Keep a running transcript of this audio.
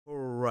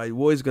Alright,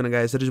 what is going on,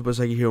 guys? It is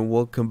Bosaki here and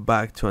welcome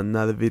back to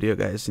another video,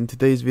 guys. In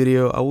today's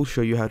video I will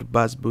show you how to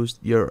bass boost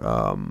your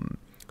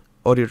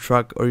audio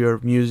track or your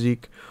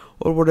music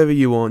or whatever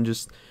you want.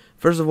 Just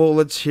first of all,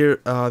 let's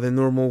hear the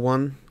normal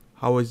one.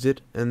 How is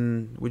it?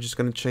 And we're just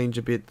gonna change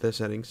a bit the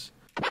settings.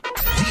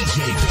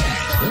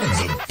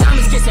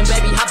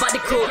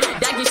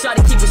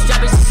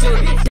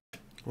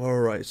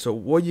 Alright, so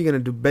what you're gonna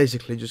do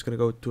basically, just gonna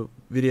go to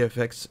video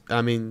effects,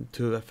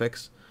 to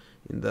effects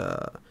in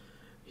the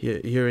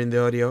here in the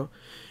audio,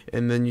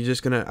 and then you're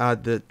just gonna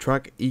add the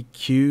track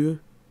EQ.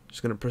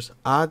 Just gonna press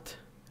add,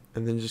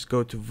 and then just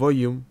go to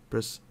volume,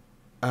 press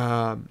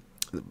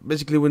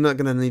basically we're not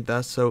gonna need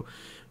that, so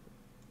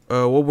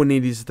what we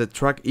need is the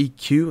track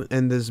EQ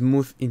and the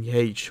smooth in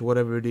H,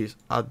 whatever it is.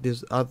 Add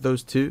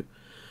those two,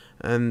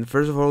 and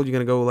first of all you're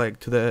gonna go like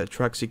to the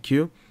track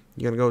EQ.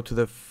 You're gonna go to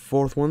the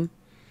fourth one,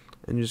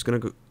 and you're just gonna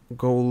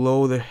go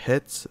low the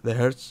hertz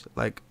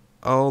like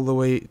all the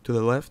way to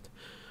the left.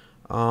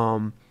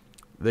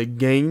 The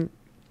gain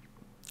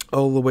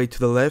all the way to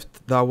the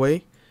left that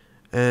way,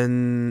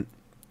 and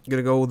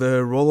you're gonna go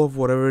the roll off,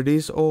 whatever it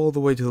is, all the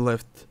way to the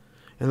left.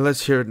 And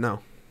let's hear it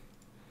now.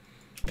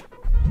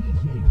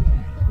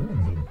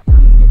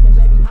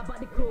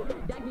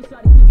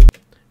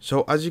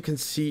 So as you can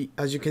see,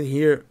 as you can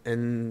hear,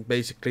 and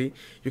basically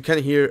you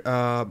can hear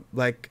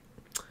like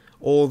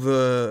all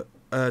the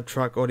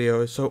track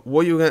audio. So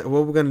what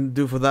we're gonna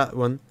do for that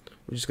one,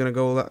 we're just gonna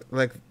go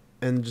like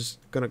and just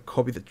gonna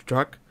copy the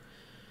track,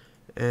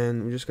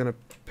 and we're just gonna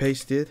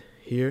paste it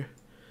here,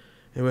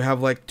 and we have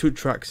like two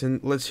tracks,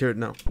 and let's hear it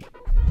now.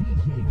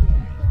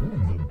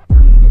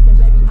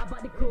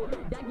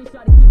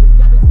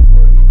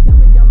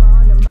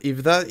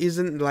 If that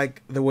isn't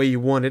like the way you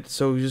want it,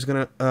 so we're just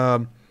gonna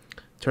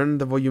turn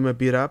the volume a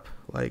bit up,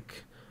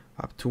 like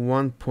up to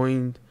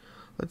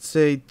let's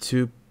say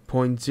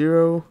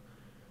 2.0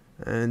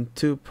 and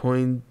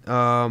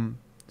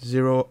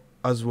 2.0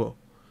 as well.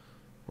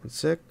 One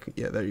sec,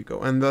 yeah, there you go.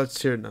 And let's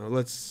hear it now.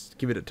 Let's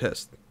give it a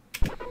test.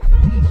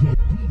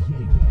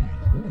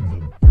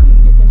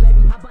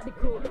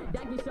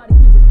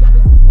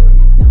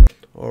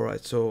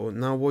 Alright, so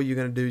now what you're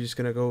gonna do, you're just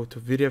gonna go to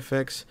video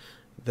effects,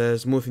 the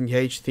smoothing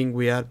H thing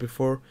we had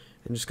before,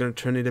 and just gonna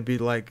turn it a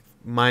bit like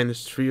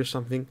 -3 or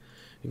something.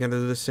 You're gonna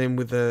do the same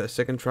with the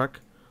second track.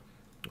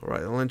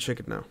 Alright, let's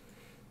check it now.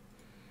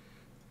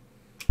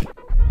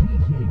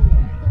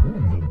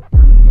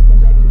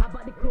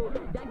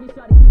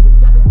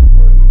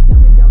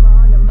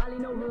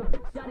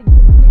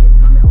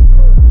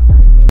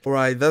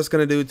 Alright, that's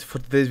gonna do it for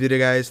today's video,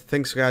 guys.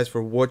 Thanks guys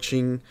for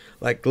watching.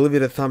 Like, leave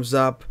it a thumbs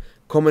up,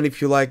 comment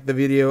if you like the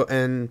video,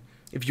 and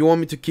if you want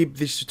me to keep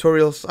these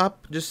tutorials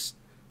up, just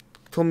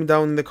tell me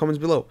down in the comments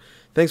below.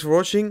 Thanks for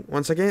watching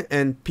once again,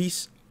 and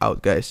peace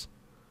out, guys.